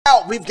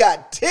Out, we've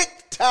got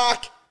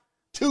TikTok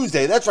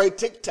Tuesday. That's right,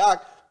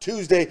 TikTok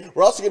Tuesday.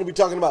 We're also going to be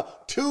talking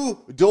about Two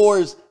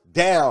Doors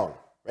Down,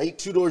 right?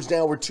 Two Doors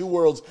Down, where two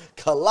worlds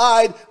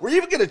collide. We're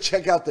even going to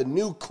check out the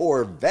new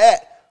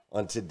Corvette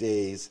on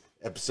today's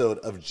episode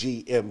of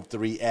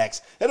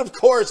GM3X. And of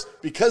course,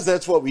 because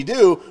that's what we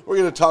do, we're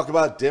going to talk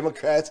about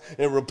Democrats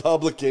and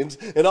Republicans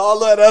and all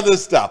that other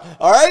stuff.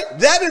 All right?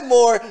 That and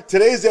more.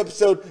 Today's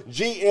episode,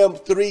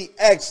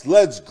 GM3X.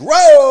 Let's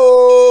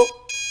grow!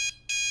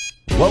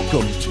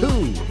 Welcome to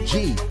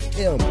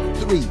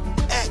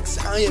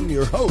GM3X. I am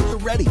your host. You're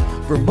ready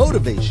for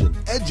motivation,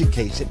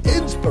 education,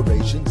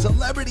 inspiration,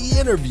 celebrity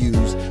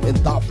interviews, and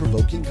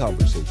thought-provoking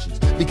conversations.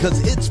 Because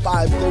it's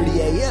 5:30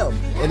 a.m.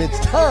 and it's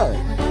time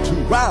to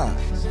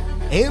rise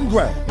and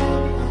grind.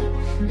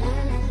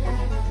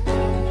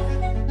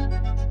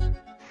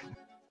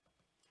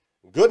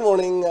 Good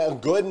morning,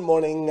 good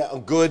morning,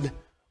 good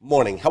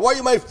morning. How are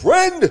you, my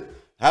friend?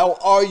 How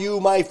are you,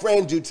 my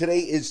friend? Dude,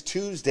 today is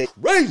Tuesday.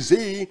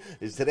 Crazy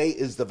is today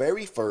is the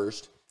very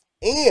first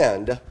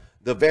and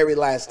the very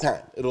last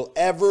time it'll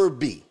ever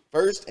be.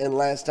 First and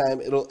last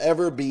time it'll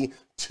ever be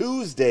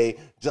Tuesday,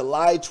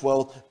 July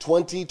 12th,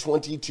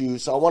 2022.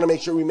 So I want to make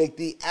sure we make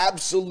the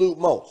absolute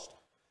most,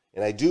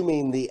 and I do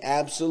mean the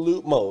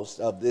absolute most,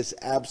 of this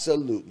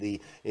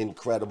absolutely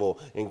incredible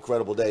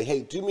day.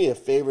 Hey, do me a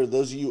favor,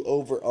 those of you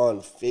over on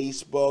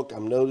Facebook,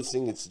 I'm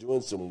noticing it's doing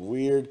some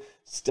weird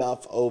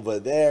stuff over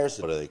there.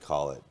 So what do they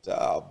call it?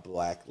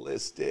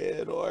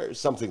 Blacklisted or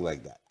something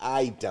like that.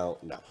 I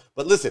don't know.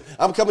 But listen,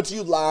 I'm coming to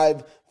you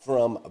live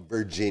from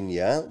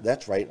Virginia.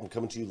 That's right. I'm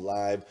coming to you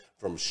live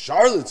from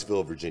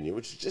Charlottesville, Virginia,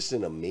 which is just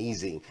an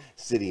amazing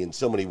city in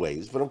so many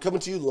ways. But I'm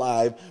coming to you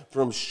live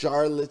from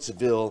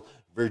Charlottesville,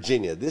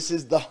 Virginia. This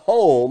is the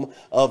home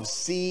of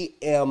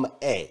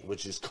CMA,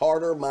 which is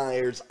Carter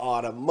Myers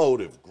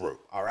Automotive Group.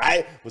 All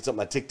right? What's up,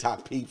 my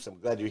TikTok peeps? I'm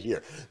glad you're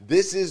here.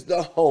 This is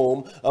the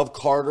home of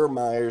Carter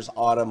Myers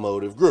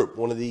Automotive Group,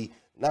 the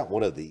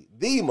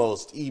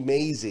most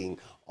amazing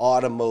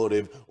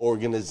automotive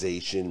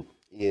organization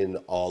in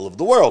all of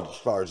the world, as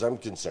far as I'm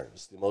concerned.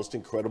 It's the most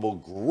incredible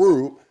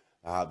group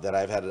that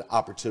I've had an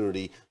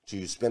opportunity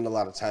to spend a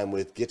lot of time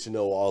with, get to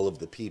know all of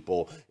the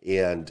people,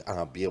 and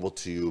be able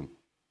to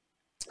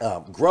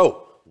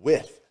grow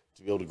with,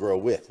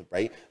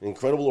 right? An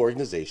incredible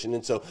organization.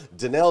 And so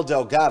Danelle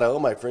Delgado,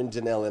 my friend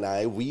Danelle, and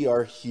I, we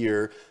are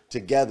here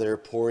together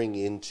pouring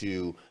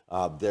into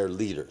their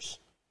leaders,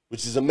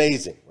 which is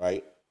amazing,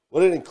 right?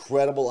 What an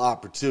incredible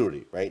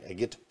opportunity, right? I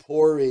get to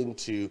pour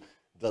into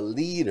the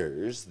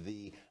leaders,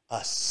 the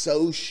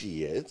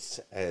associates,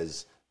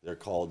 as they're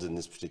called in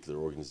this particular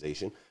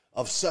organization,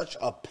 of such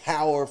a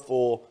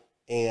powerful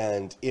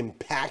and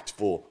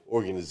impactful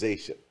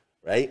organization,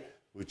 right?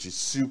 Which is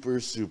super,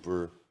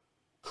 super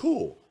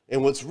cool.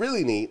 And what's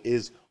really neat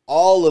is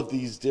all of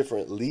these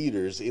different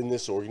leaders in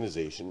this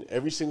organization,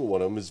 every single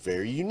one of them is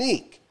very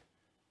unique,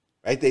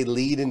 right? They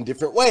lead in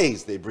different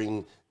ways. They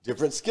bring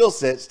different skill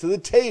sets to the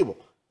table.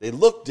 They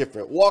look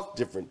different, walk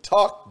different,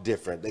 talk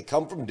different. They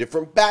come from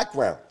different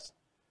backgrounds.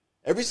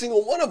 Every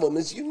single one of them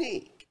is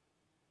unique.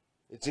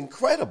 It's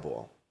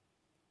incredible,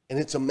 and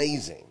it's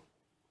amazing,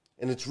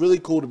 and it's really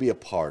cool to be a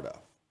part of.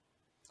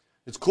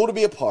 It's cool to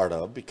be a part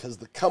of because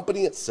the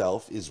company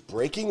itself is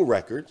breaking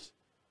records.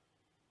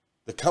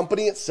 The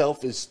company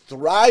itself is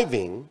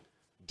thriving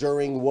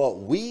during what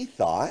we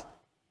thought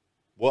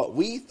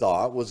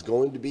was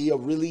going to be a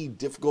really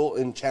difficult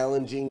and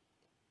challenging.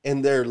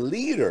 And their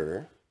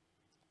leader,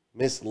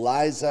 Miss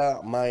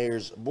Liza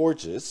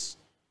Myers-Borges,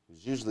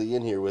 who's usually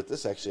in here with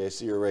us. Actually, I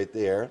see her right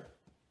there.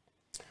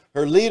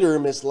 Her leader,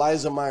 Miss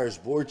Liza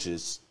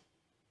Myers-Borges,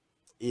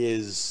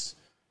 is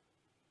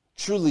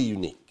truly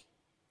unique.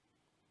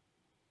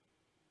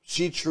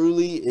 She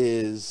truly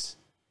is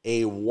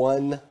a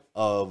one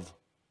of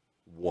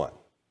one.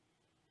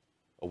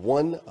 A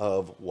one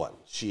of one.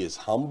 She is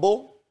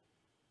humble.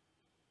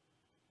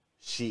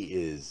 She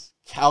is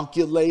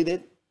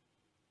calculated.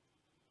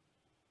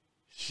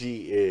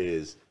 She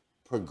is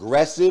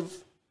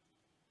progressive.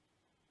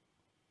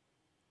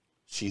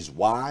 She's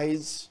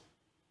wise.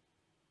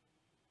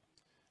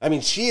 I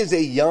mean, she is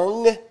a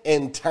young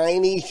and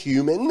tiny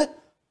human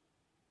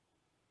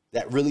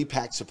that really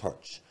packs a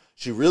punch.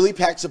 She really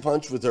packs a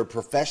punch with her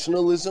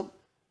professionalism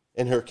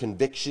and her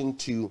conviction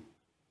to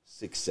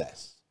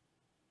success.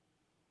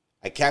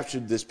 I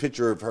captured this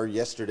picture of her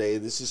yesterday.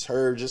 This is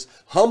her just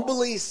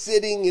humbly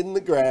sitting in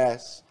the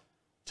grass,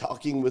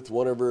 talking with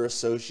one of her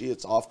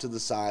associates off to the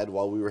side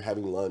while we were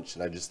having lunch.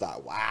 And I just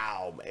thought,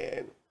 wow,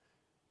 man.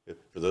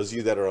 For those of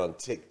you that are on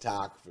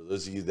TikTok, for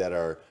those of you that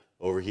are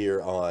over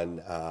here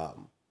on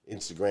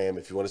Instagram,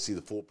 if you want to see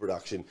the full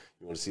production,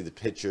 you want to see the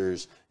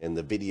pictures and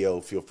the video,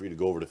 feel free to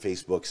go over to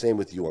Facebook. Same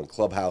with you on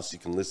Clubhouse. You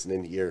can listen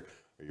in here,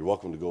 or you're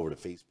welcome to go over to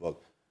Facebook.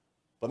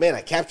 But man,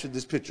 I captured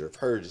this picture of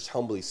her just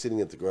humbly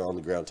sitting on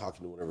the ground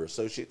talking to one of her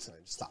associates, and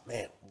I just thought,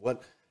 man,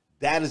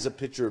 that is a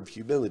picture of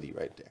humility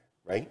right there,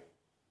 right?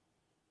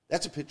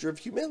 That's a picture of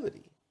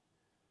humility.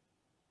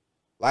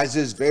 Liza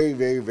is very,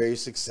 very, very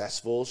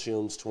successful. She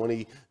owns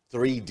 20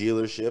 3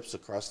 dealerships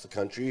across the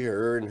country.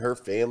 Her and her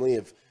family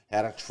have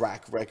had a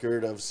track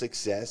record of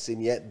success,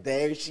 and yet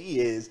there she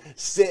is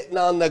sitting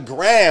on the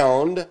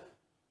ground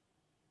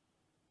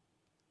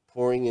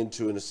pouring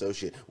into an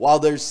associate while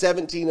there's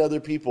 17 other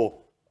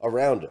people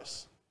around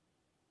us,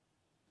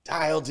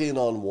 dialed in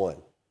on one,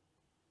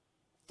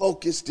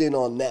 focused in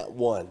on that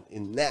one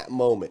in that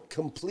moment,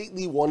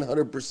 completely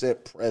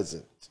 100%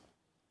 present.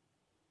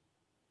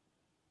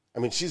 I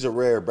mean, she's a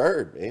rare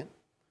bird, man.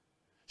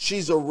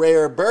 She's a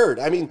rare bird.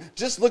 I mean,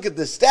 just look at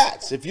the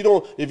stats. If you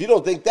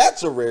don't think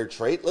that's a rare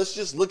trait, let's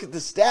just look at the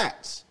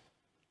stats.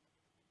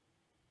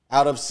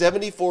 Out of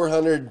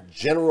 7,400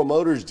 General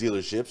Motors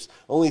dealerships,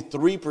 only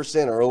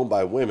 3% are owned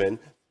by women.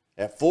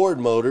 At Ford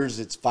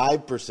Motors, it's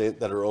 5%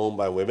 that are owned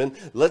by women.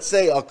 Let's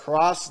say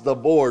across the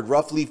board,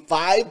 roughly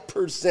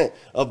 5%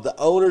 of the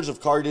owners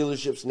of car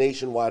dealerships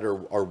nationwide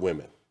are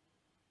women.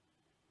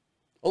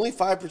 Only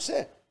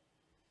 5%.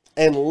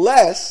 And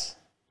less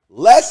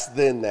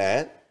than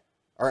that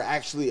are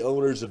actually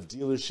owners of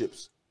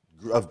dealership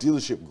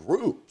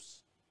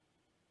groups,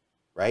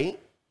 right?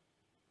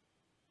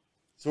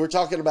 So we're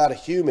talking about a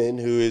human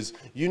who is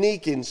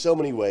unique in so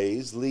many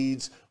ways,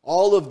 leads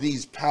all of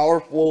these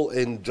powerful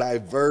and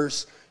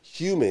diverse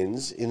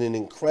humans in an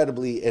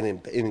incredible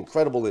and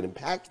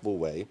impactful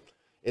way,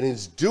 and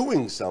is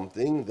doing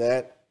something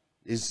that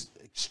is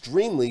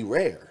extremely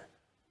rare,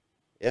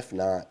 if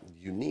not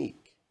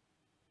unique.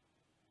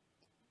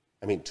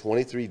 I mean,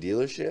 23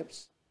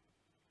 dealerships,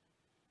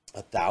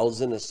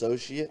 1,000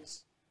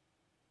 associates.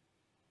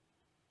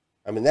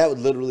 I mean, that would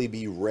literally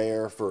be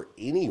rare for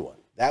anyone.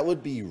 That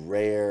would be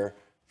rare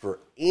for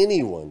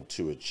anyone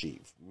to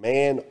achieve,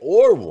 man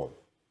or woman.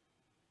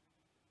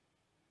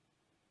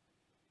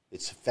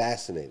 It's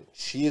fascinating.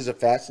 She is a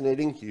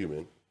fascinating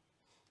human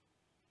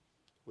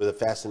with a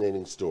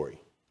fascinating story.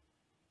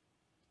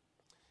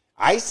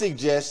 I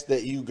suggest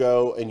that you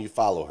go and you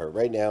follow her.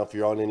 Right now, if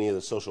you're on any of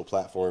the social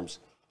platforms,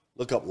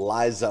 look up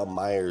Liza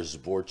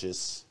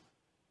Myers-Borges.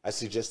 I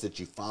suggest that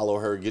you follow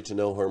her, get to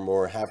know her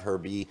more, have her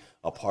be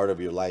a part of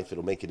your life.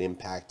 It'll make an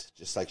impact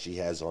just like she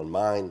has on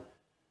mine.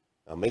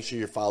 Make sure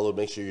you're followed.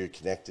 Make sure you're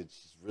connected.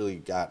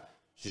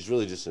 She's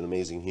really just an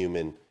amazing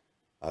human.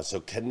 So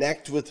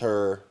connect with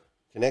her.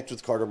 Connect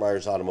with Carter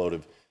Myers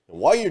Automotive. And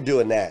while you're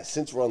doing that,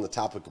 since we're on the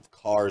topic of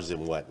cars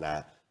and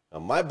whatnot,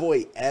 my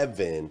boy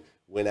Evan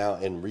went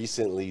out and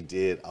recently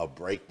did a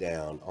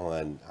breakdown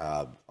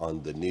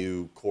on the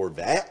new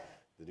Corvette.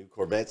 The new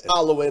Corvettes.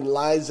 Following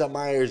Liza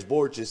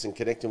Myers-Borges and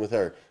connecting with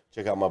her.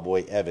 Check out my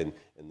boy Evan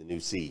and the new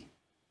C8.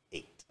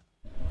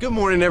 Good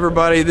morning,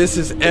 everybody. This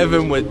is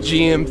Evan with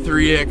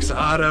GM3X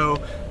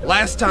Auto.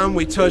 Last time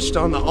we touched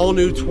on the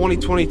all-new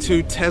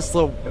 2022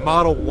 Tesla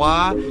Model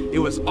Y. It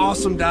was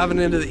awesome diving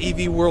into the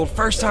EV world.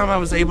 First time I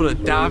was able to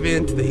dive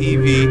into the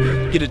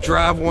EV, get to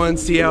drive one,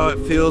 see how it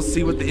feels,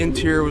 see what the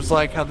interior was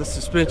like, how the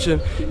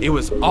suspension. It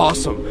was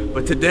awesome.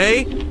 But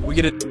today, we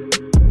get to...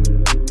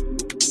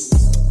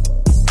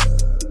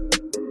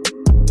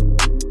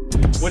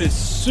 What is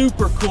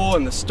super cool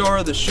and the star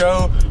of the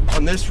show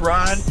on this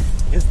ride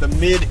is the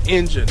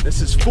mid-engine.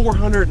 This is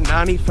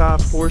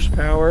 495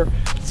 horsepower,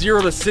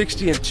 0 to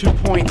 60 in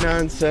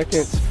 2.9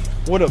 seconds.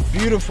 What a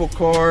beautiful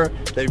car.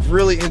 They've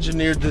really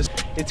engineered this.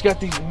 It's got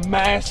these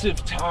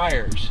massive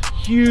tires,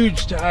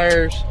 huge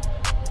tires,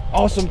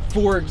 awesome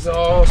 4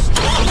 exhaust.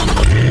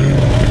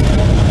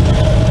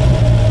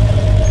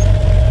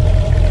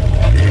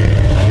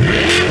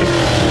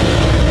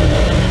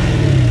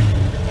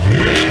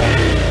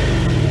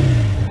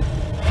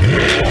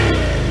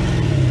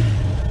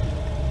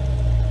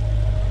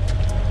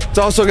 It's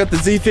also got the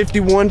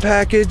Z51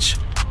 package,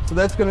 so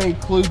that's going to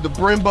include the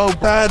Brembo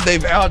pad.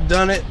 They've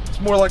outdone it.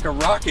 It's more like a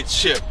rocket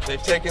ship.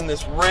 They've taken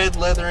this red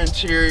leather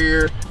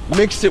interior,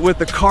 mixed it with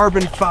the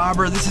carbon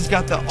fiber. This has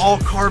got the all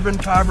carbon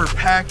fiber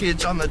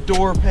package on the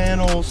door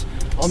panels,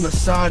 on the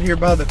side here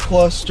by the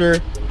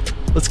cluster.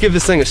 Let's give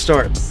this thing a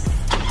start.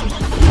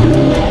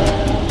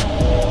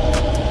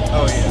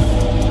 Oh yeah.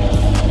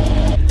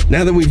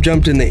 Now that we've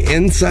jumped in the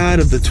inside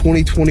of the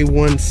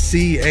 2021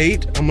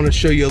 C8, I'm going to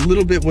show you a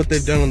little bit what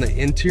they've done on the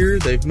interior.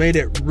 They've made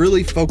it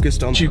really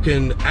focused on, you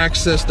can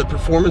access the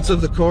performance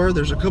of the car.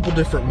 There's a couple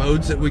different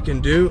modes that we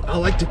can do. I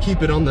like to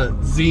keep it on the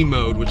Z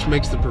mode, which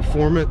makes the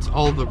performance,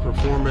 all the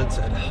performance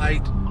at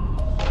height.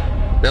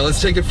 Now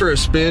let's take it for a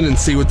spin and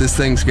see what this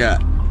thing's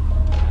got.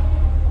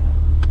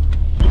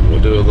 We'll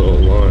do a little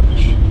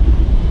launch.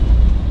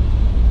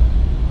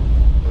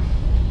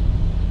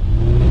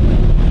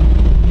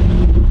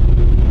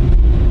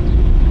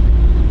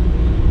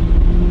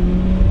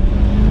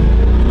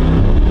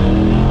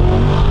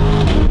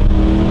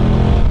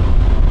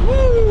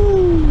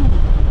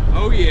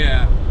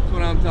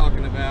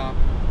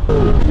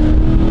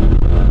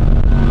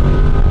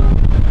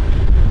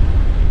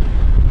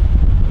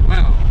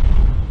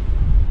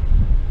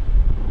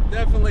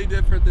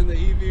 Different than the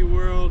EV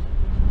world.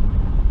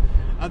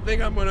 I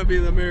think I'm going to be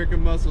the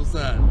American Muscle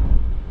side.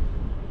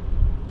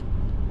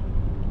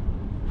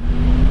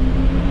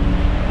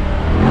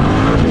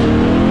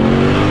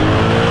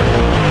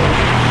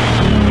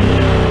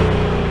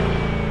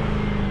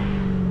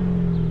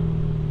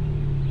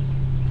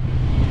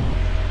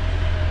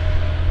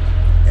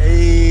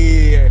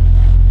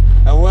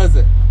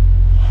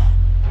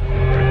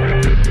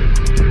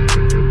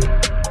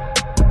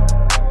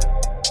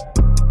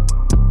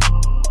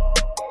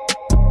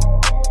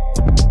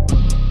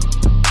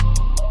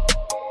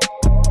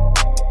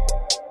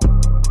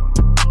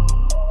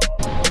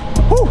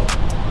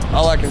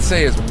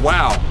 say is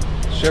wow.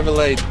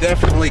 Chevrolet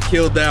definitely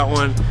killed that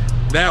one.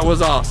 That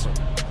was awesome.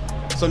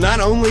 So not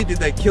only did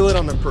they kill it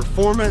on the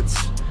performance,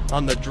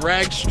 on the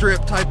drag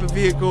strip type of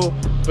vehicle,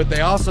 but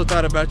they also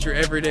thought about your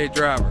everyday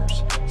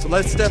drivers. So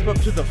let's step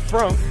up to the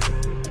front,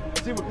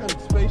 see what kind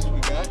of space we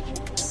got.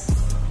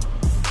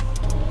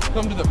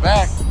 Come to the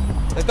back.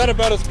 They thought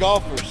about us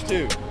golfers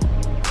too.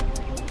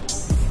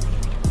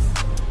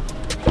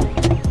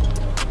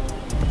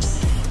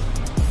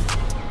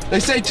 They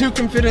say 2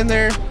 can fit in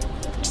there.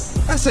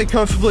 I say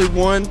comfortably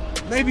 1,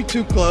 maybe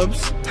 2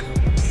 clubs.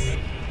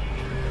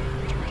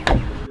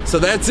 So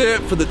that's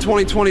it for the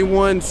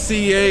 2021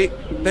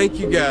 C8. Thank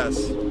you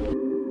guys.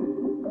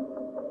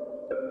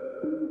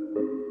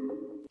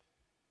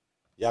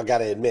 Y'all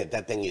gotta admit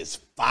that thing is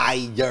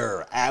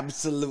fire,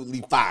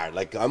 absolutely fire.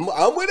 Like I'm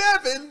with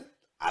Evan.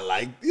 I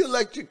like the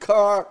electric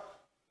car.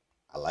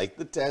 I like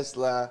the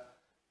Tesla.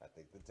 I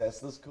think the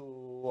Tesla's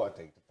cool. I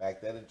think the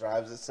fact that it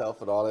drives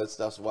itself and all that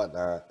stuff's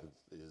whatnot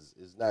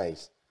is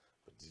nice.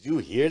 But did you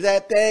hear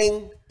that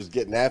thing? It was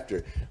getting after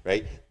it,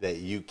 right? That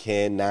you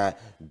cannot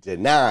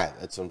deny.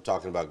 That's what I'm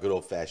talking about. Good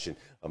old fashioned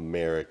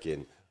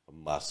American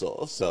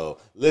muscle. So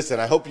listen,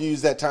 I hope you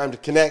use that time to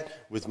connect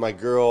with my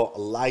girl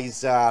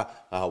Eliza.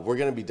 We're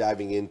going to be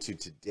diving into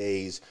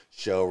today's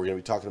show. We're going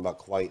to be talking about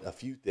quite a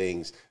few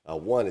things.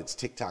 One, it's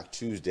TikTok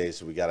Tuesday,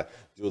 so we got to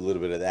do a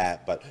little bit of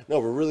that. But no,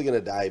 we're really going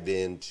to dive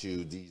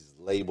into these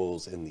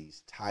labels and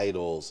these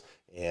titles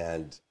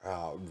and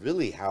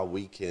really how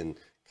we can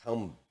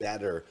come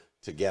better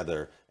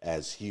together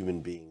as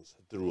human beings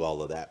through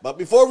all of that. But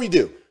before we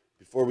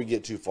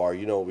get too far,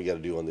 you know what we got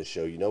to do on this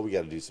show. You know we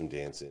got to do some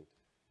dancing.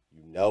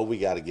 You know we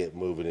got to get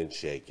moving and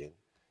shaking.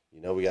 You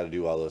know we got to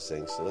do all those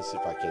things. So let's see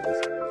if I can't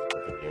get some music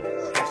up in here.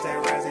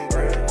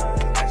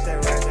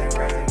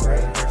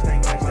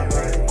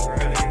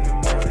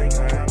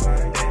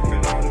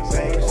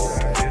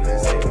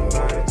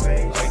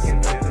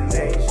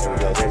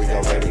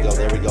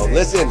 There we go.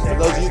 Listen, for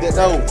those of you that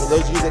know, for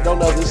those of you that don't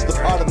know, this is the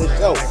part of the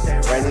show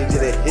where I need you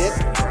to hit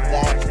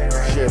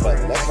that share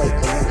button. That's right, I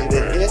need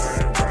you to hit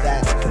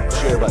that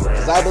share button.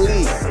 Because I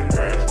believe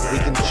we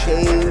can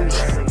change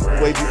the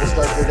way people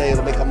start their day.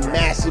 It'll make a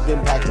massive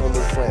impact on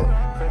this planet.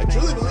 I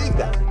truly believe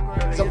that.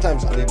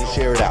 Sometimes I need to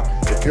share it out.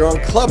 If you're on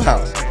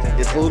Clubhouse,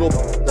 it's the little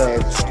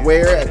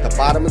square at the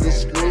bottom of the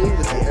screen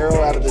with the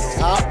arrow out of the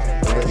top,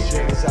 and then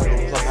share this out on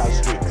the Clubhouse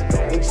streets.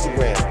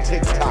 Instagram,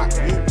 TikTok,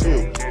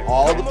 YouTube,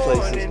 all the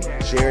places.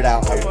 Share it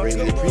out. I would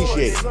greatly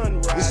appreciate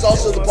it. This is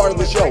also the part of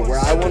the show where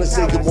I want to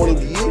say good morning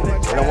to you,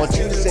 and I want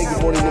you to say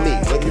good morning to me.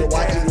 Whether you're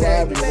watching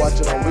live or you're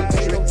watching on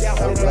replay,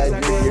 I'm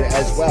glad you're here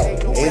as well.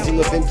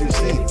 Angela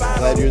Ventusi,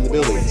 glad you're in the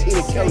building.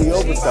 Tina Kelly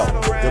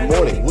Overfelt, good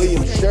morning.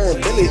 William Sherm,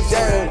 Billy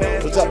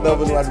Sherm, what's up?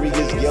 Melvin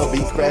Rodriguez, Gail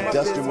B. Craft,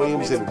 Dustin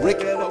Williams, and Rick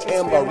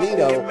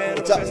Tambarino.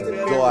 What's up?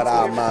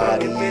 Dora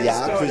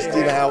Maria,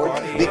 Christina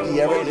Howard,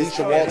 Vicki Everett,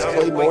 Alicia Waltz,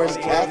 Clay Morris,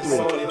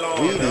 Catherine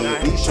Reedy,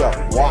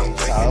 Alicia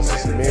Watts. I also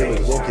see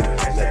Marilyn Wilkin,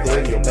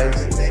 Nathaniel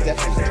Benson,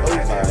 Stephanie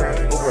Tovar.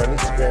 Over on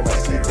Instagram, I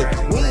see the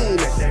Queen,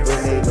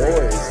 Renee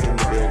Moore is in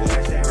the building.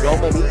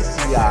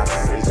 Dominicia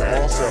is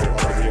also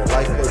over here.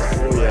 Life Coach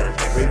Gloria,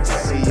 great to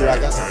see you. I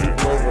got some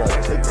people over on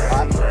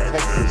TikTok.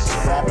 Texas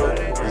Scrapper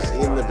is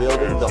in the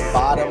building. The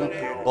Bottom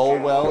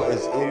Bolwell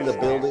is in the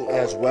building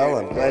as well.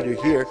 I'm glad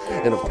you're here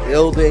in the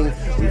building.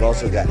 We've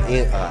also got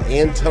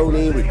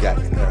Antony. We've got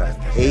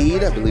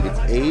Aid. I believe it's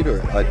Aid or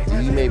a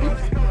D maybe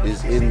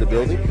is in the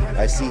building.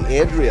 I see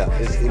Andrea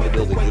is in the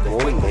building. Good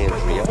morning,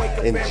 Andrea.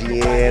 And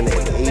Jeanne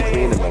and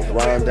Adrian and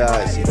Miranda.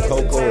 I see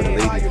Coco and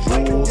Lady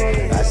Jules.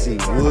 I see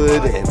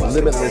Wood and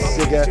Limitless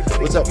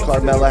Siga. What's up,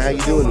 Carmela? How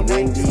you doing?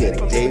 Wendy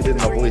and David.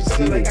 My boy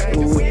Steven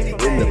Coon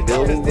in the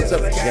building. What's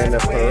up,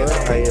 Jennifer?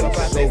 I am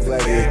so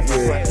glad you're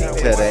here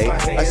today.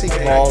 I see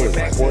Paul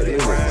and Courtney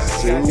and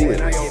Sue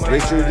and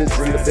Richard is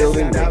in the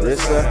building.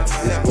 Marissa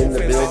is in the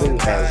building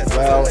as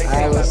well.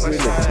 Allison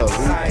and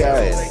Tarika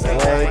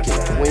and Frank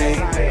and Queen.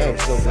 I'm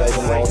so glad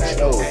you all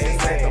chose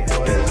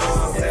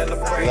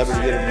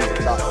celebrity interviews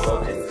and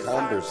thought-provoking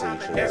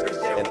conversations.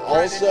 And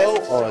also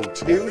on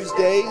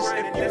Tuesdays,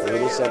 a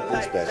little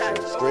something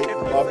special. Straight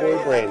from my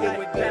boy Brandon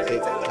on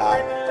TikTok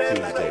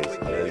Tuesdays.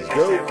 Let's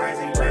go.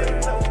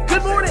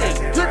 Good morning.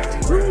 Good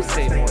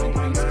Tuesday morning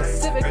to be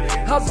specific.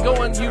 How's it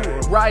going, you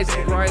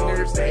rising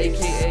grinders,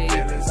 aka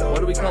what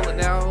do we call it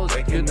now?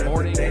 Good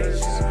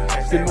morningers.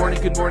 Good morning.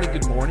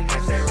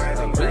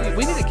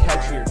 We need to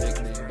catch your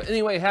nickname. But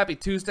anyway, happy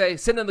Tuesday.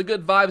 Sending the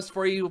good vibes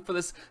for you for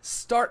this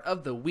start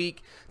of the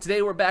week.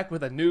 Today we're back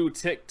with a new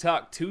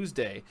TikTok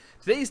Tuesday.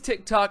 Today's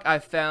TikTok I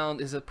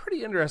found is a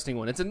pretty interesting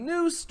one. It's a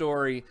news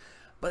story,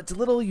 but it's a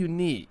little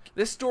unique.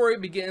 This story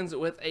begins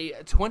with a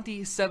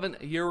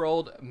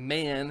 27-year-old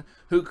man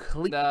who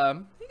he got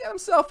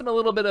himself in a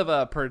little bit of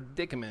a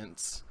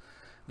predicament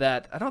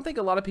that I don't think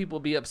a lot of people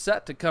would be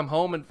upset to come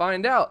home and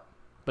find out.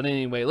 But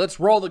anyway, let's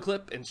roll the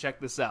clip and check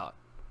this out.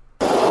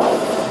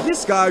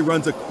 This guy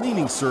runs a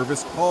cleaning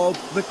service called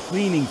the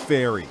Cleaning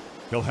Fairy.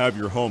 He'll have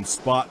your home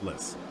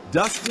spotless,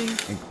 dusting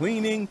and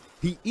cleaning.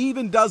 He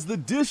even does the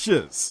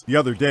dishes. The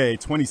other day,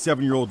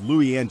 27-year-old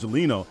Louis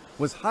Angelino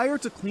was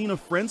hired to clean a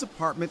friend's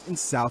apartment in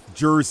South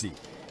Jersey.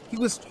 He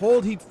was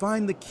told he'd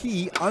find the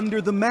key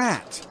under the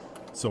mat.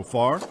 So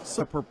far, it's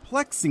a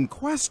perplexing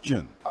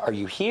question. Are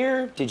you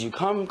here? Did you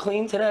come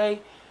clean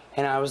today?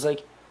 And I was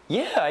like,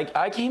 yeah,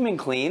 I came and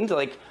cleaned.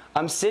 Like,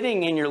 I'm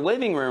sitting in your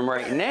living room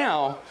right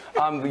now.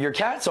 Your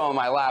cat's on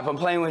my lap. I'm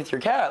playing with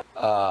your cat.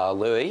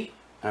 Louis?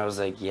 And I was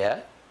like, yeah.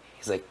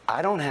 He's like,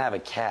 I don't have a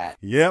cat.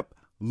 Yep,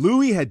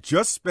 Louis had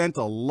just spent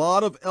a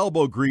lot of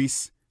elbow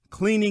grease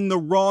cleaning the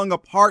wrong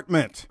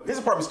apartment. His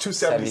apartment's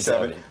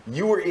 277.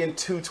 You were in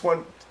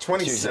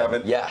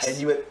 227. Yes. And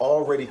you had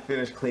already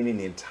finished cleaning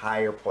the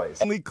entire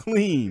place. Only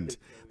cleaned.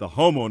 The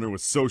homeowner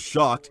was so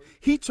shocked,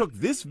 he took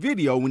this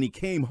video when he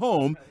came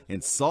home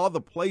and saw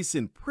the place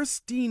in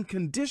pristine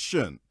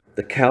condition.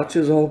 The couch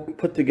is all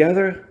put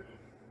together.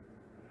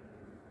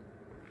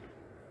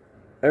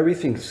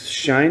 Everything's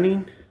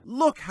shining.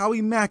 Look how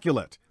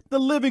immaculate. The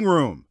living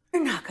room.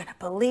 You're not going to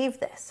believe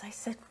this. I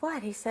said,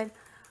 what? He said,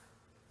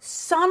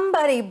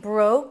 somebody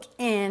broke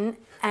in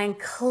and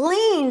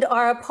cleaned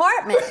our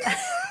apartment.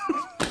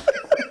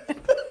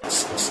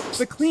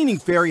 The cleaning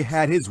fairy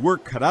had his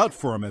work cut out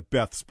for him at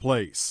Beth's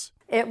place.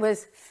 It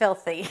was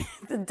filthy.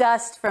 The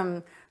dust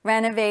from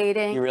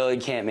renovating. You really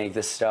can't make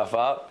this stuff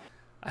up.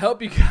 I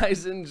hope you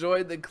guys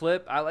enjoyed the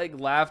clip. I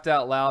laughed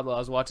out loud while I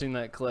was watching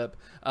that clip.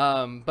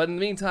 But in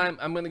the meantime,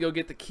 I'm going to go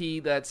get the key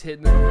that's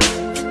hidden.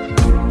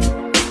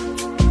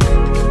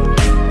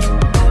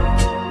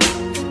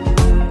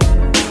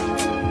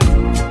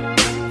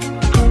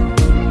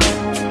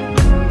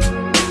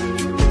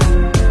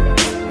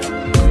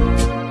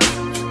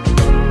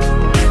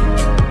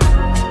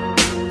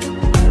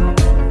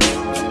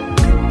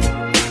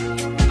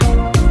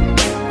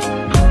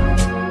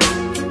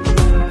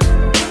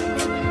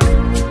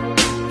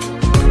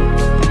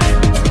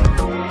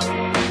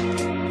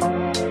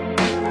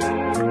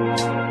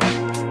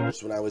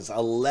 When I was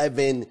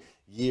 11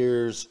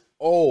 years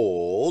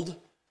old,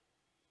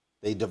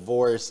 they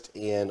divorced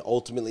and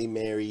ultimately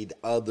married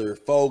other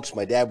folks.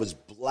 My dad was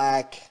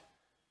black,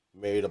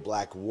 married a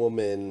black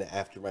woman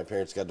after my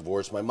parents got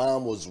divorced. My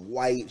mom was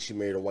white. She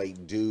married a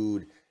white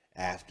dude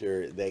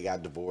after they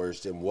got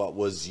divorced. And what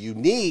was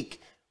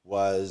unique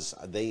was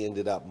they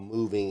ended up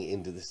moving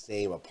into the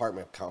same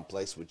apartment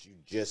complex, which you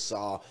just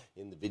saw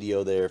in the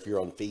video there. If you're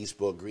on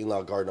Facebook,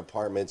 Greenlaw Garden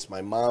Apartments.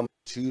 My mom,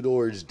 2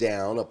 doors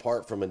down,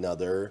 apart from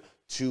another,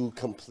 2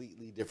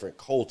 completely different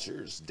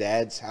cultures.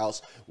 Dad's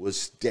house was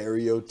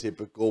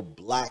stereotypical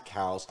black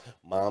house.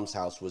 Mom's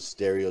house was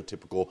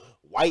stereotypical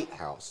white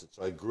house. And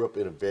so I grew up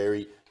in a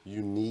very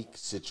unique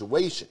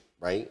situation,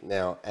 right?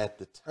 Now, at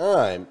the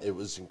time, it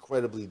was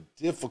incredibly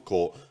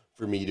difficult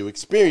for me to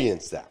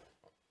experience that,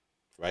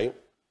 right?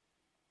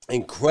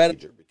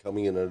 Incredible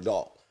becoming an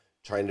adult,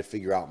 trying to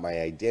figure out my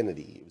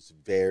identity. It was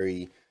a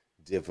very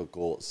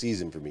difficult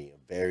season for me,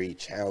 a very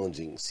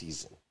challenging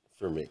season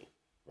for me,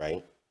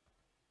 right?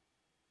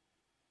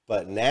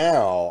 But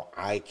now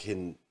I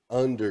can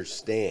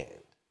understand.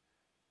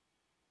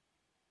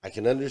 I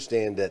can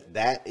understand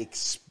that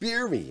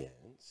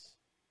experience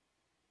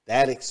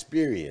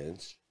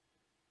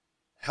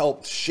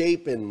helped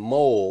shape and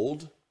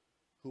mold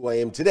who I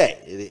am today.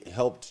 It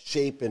helped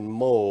shape and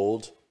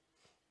mold,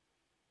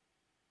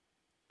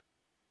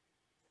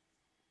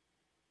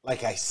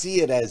 like I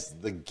see it as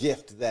the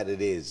gift that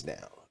it is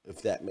now,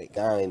 if that makes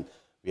sense.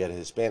 We had a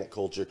Hispanic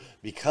culture.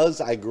 Because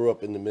I grew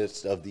up in the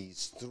midst of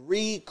these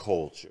 3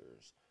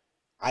 cultures,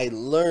 I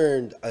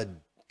learned a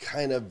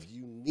kind of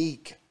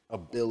unique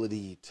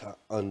ability to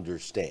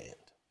understand,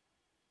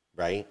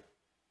 right?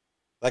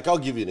 Like, I'll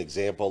give you an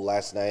example.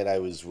 Last night I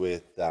was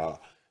with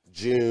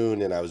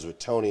June, and I was with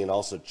Tony, and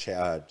also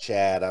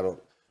Chad.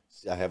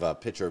 I have a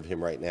picture of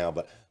him right now,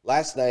 but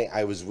last night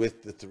I was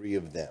with the 3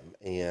 of them,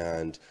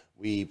 and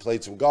we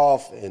played some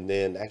golf, and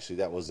then, actually,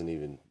 that wasn't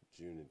even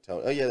June and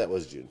Tony. Oh, yeah, that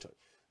was June and Tony.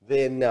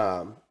 Then,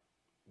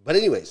 but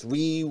anyways,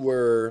 we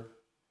went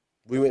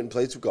and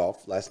played some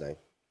golf last night,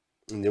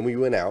 and then we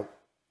went out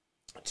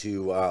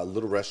to a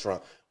little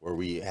restaurant where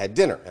we had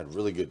dinner, had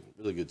really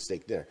good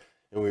steak dinner,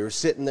 and we were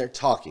sitting there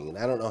talking, and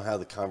I don't know how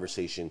the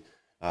conversation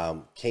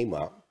came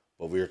up,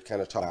 but we were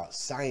kind of talking about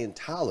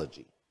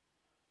Scientology,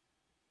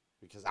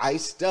 because I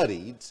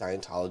studied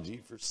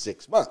Scientology for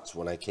 6 months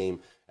when I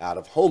came out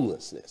of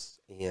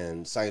homelessness,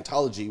 and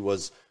Scientology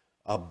was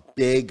a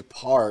big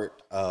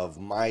part of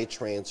my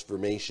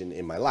transformation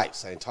in my life.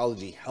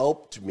 Scientology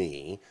helped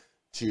me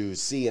to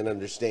see and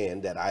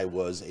understand that I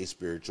was a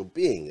spiritual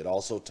being. It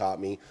also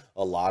taught me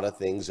a lot of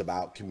things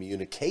about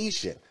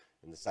communication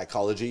and the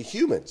psychology of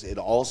humans. It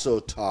also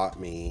taught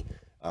me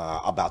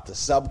about the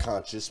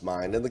subconscious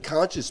mind and the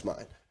conscious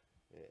mind,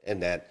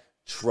 and that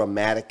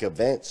traumatic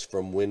events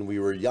from when we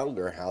were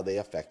younger, how they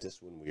affect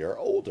us when we are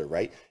older,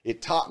 right?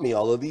 It taught me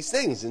all of these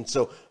things. And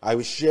so I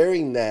was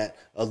sharing that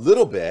a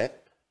little bit,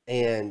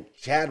 and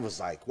Chad was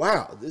like,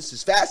 wow, this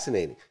is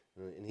fascinating.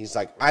 And he's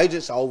like, I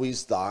just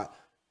always thought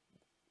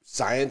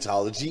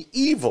Scientology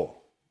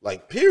evil,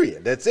 like,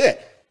 period. That's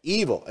it.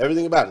 Evil,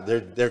 everything about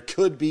it. There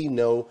could be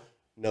no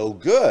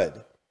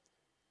good.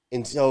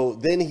 And so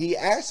then he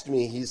asked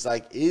me, he's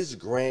like, is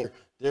Grant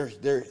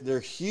they're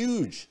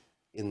huge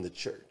in the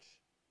church.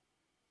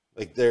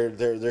 Like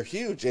they're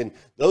huge. And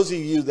those of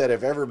you that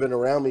have ever been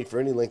around me for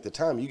any length of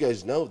time, you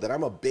guys know that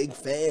I'm a big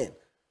fan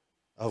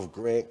of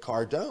Grant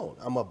Cardone.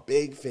 I'm a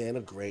big fan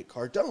of Grant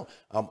Cardone.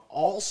 I'm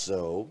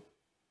also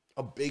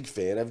a big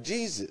fan of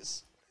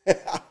Jesus. And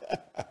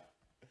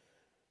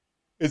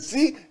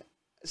see,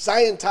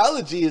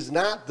 Scientology is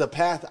not the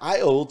path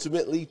I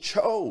ultimately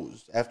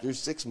chose. After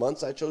 6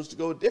 months, I chose to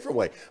go a different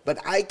way. But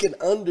I can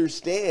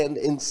understand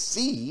and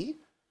see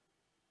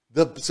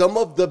some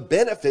of the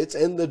benefits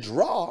and the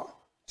draw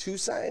to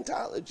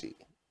Scientology,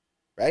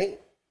 right?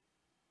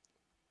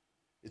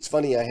 It's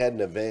funny, I had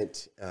an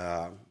event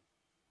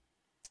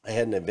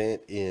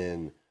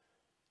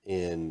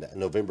in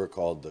November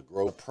called The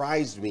Grove.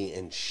 Surprised me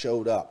and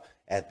showed up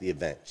at the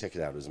event. Check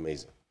it out, it was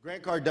amazing.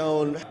 Grant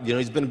Cardone,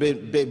 he's been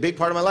a big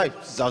part of my life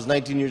since I was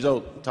 19 years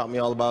old. Taught me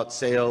all about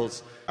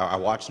sales. I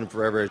watched him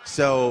forever.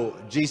 So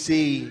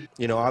GC,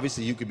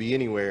 obviously you could be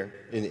anywhere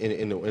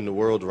in the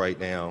world right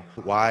now.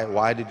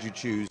 Why did you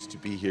choose to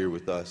be here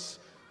with us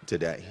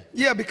today?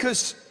 Yeah,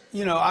 because,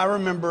 I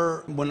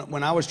remember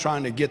when I was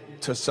trying to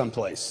get to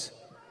someplace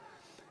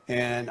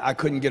and I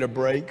couldn't get a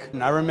break.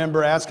 And I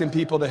remember asking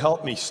people to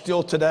help me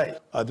still today.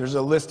 There's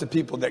a list of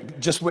people that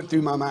just went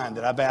through my mind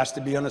that I've asked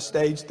to be on a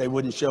stage. They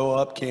wouldn't show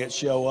up, can't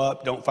show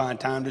up, don't find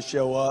time to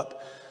show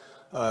up.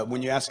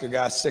 When you ask a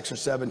guy 6 or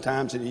 7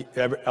 times and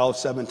all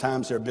 7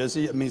 times they're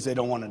busy, it means they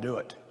don't want to do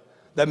it.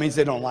 That means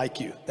they don't like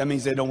you. That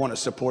means they don't want to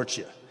support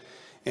you.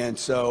 And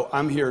so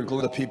I'm here to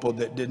glue the people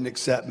that didn't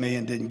accept me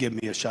and didn't give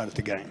me a shot at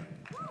the game.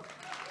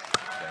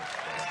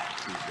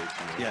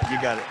 Yeah,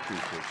 you got it.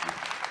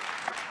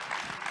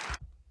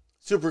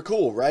 Super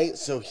cool, right?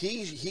 So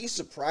he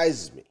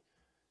surprises me.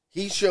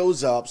 He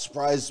shows up,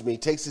 surprises me,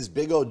 takes his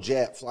big old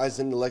jet, flies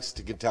into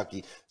Lexington,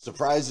 Kentucky,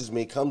 surprises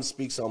me, comes,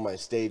 speaks on my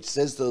stage,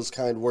 says those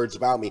kind words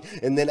about me,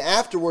 and then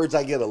afterwards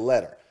I get a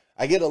letter.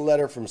 I get a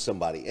letter from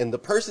somebody, and the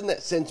person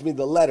that sends me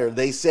the letter,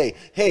 they say,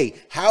 hey,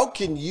 how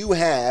can you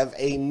have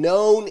a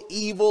known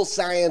evil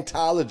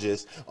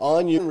Scientologist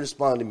on you? And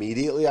respond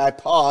immediately. I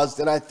paused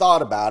and I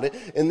thought about it,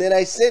 and then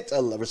I sent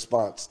a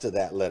response to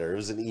that letter. It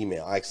was an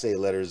email. I say a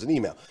letter is an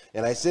email.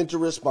 And I sent a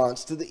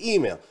response to the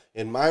email.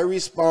 And my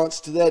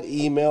response to that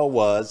email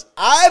was,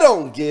 I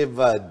don't give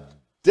a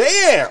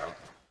damn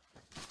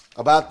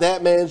about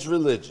that man's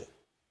religion.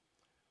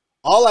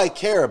 All I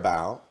care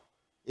about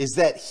is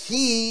that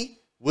he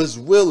was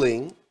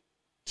willing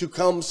to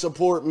come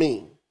support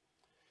me.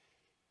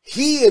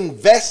 He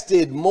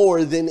invested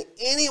more than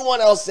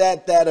anyone else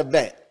at that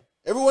event.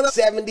 Everyone else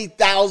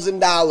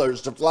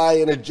 $70,000 to fly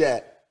in a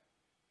jet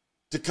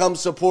to come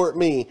support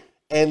me.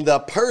 And the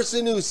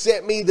person who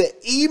sent me the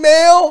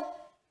email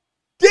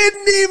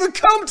didn't even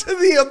come to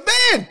the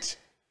event.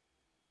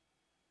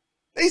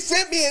 They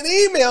sent me an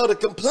email to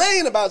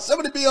complain about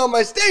somebody being on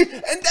my stage,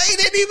 and they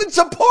didn't even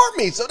support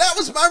me. So that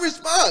was my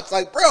response.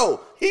 Like, bro,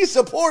 he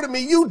supported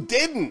me. You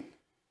didn't.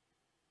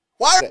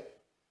 Why?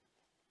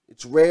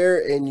 It's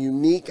rare and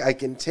unique. I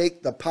can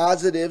take the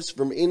positives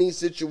from any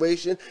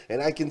situation,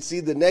 and I can see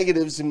the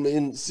negatives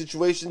in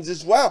situations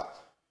as well.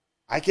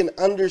 I can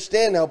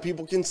understand how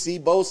people can see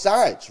both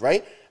sides,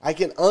 right? I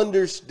can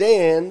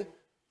understand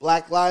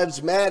Black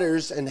Lives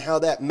Matters and how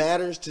that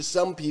matters to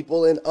some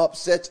people and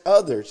upsets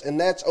others, and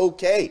that's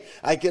okay.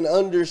 I can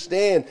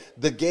understand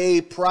the gay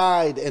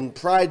pride and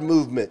pride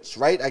movements,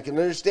 right? I can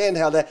understand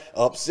how that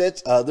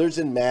upsets others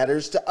and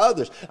matters to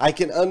others. I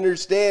can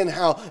understand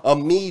how a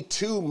Me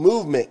Too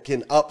movement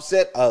can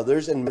upset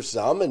others and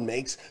some and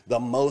makes the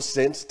most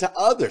sense to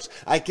others.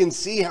 I can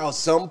see how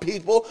some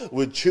people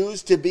would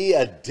choose to be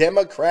a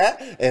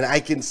Democrat, and I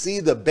can see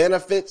the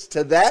benefits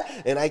to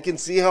that, and I can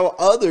see how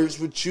others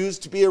would choose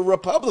to be a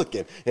Republican.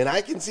 And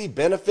I can see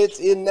benefits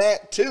in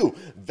that too.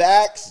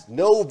 Vax,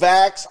 no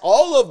vax,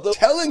 all of them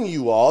telling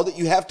you all that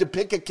you have to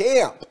pick a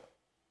camp.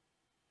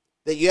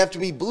 That you have to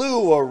be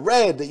blue or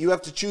red, that you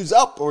have to choose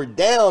up or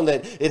down,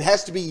 that it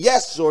has to be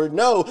yes or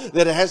no,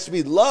 that it has to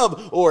be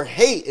love or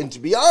hate. And to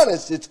be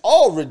honest, it's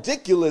all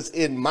ridiculous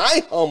in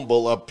my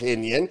humble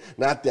opinion.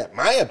 Not that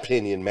my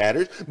opinion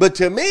matters, but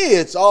to me,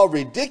 it's all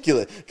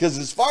ridiculous. Because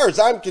as far as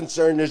I'm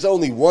concerned, there's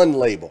only one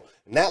label,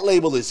 and that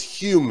label is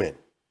human.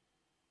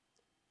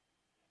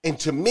 And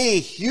to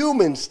me,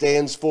 human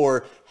stands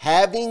for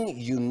having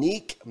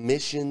unique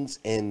missions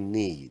and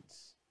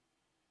needs.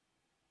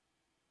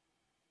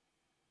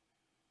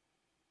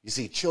 You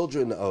see,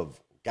 children of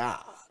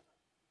God,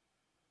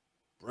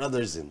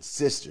 brothers and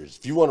sisters,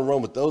 if you want to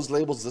run with those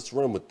labels, let's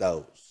run with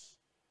those.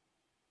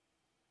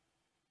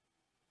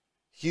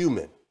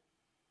 Human,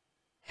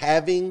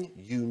 having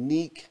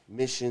unique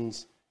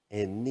missions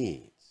and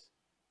needs.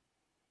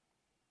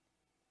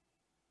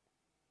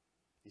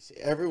 You see,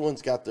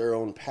 everyone's got their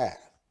own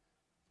path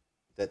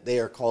that they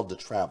are called to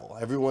travel.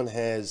 Everyone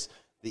has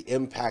the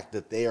impact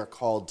that they are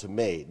called to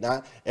make.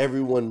 Not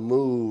everyone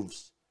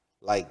moves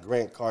like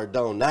Grant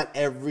Cardone. Not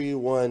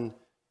everyone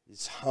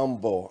is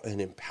humble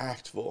and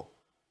impactful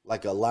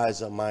like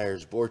Eliza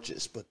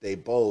Myers-Borges, but they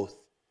both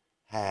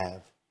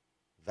have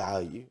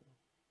value.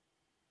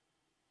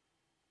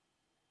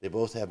 They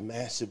both have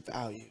massive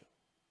value.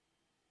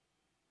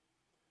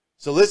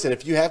 So listen,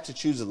 if you have to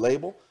choose a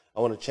label, I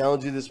want to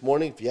challenge you this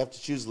morning. If you have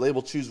to choose a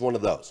label, choose one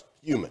of those.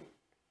 Human.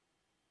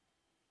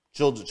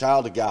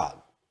 Child of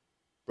God.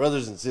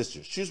 Brothers and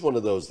sisters. Choose one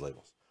of those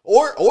labels.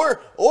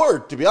 Or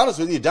to be honest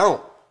with you,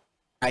 don't.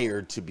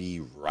 Hired to be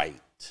right.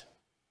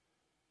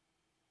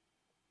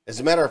 As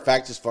a matter of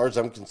fact, as far as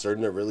I'm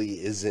concerned, there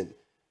really isn't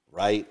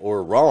right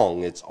or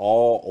wrong. It's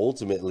all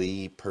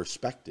ultimately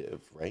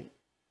perspective, right?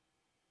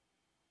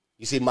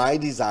 You see, my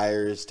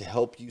desire is to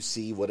help you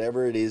see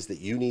whatever it is that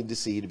you need to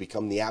see to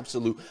become the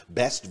absolute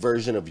best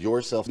version of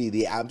yourself, be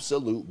the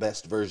absolute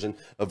best version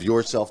of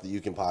yourself that you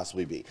can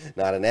possibly be.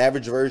 Not an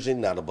average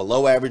version, not a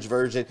below average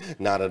version,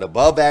 not an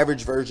above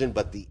average version,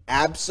 but the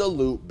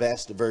absolute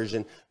best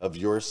version of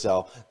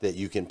yourself that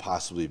you can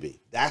possibly be.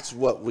 That's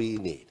what we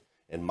need.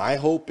 And my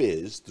hope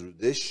is through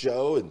this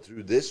show and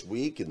through this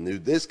week and through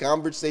this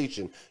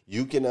conversation,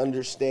 you can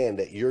understand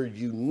that your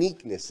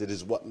uniqueness, it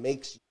is what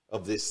makes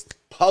of this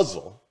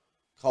puzzle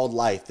called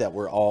life that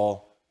we're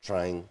all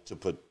trying to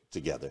put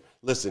together.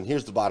 Listen,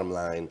 here's the bottom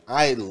line.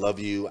 I love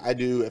you. I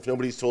do. If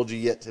nobody's told you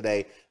yet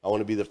today, I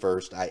want to be the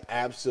first. I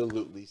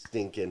absolutely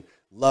stinking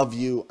love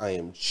you. I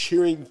am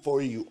cheering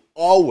for you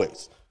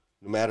always.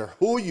 No matter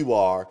who you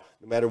are,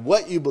 no matter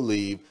what you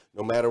believe,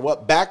 no matter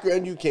what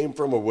background you came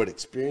from or what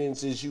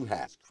experiences you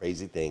have.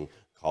 Crazy thing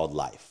called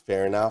life.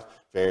 Fair enough?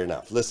 Fair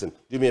enough. Listen,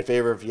 do me a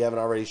favor if you haven't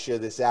already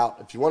shared this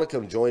out. If you want to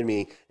come join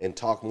me and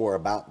talk more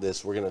about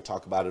this, we're going to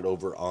talk about it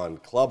over on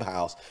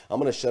Clubhouse. I'm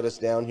going to shut us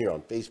down here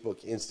on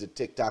Facebook, Insta,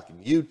 TikTok,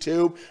 and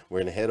YouTube. We're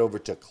going to head over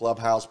to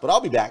Clubhouse, but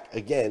I'll be back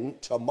again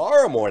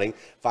tomorrow morning,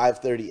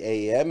 5:30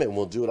 a.m., and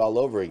we'll do it all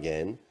over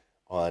again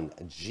on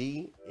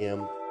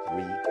GM3X.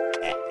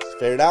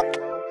 Fair enough?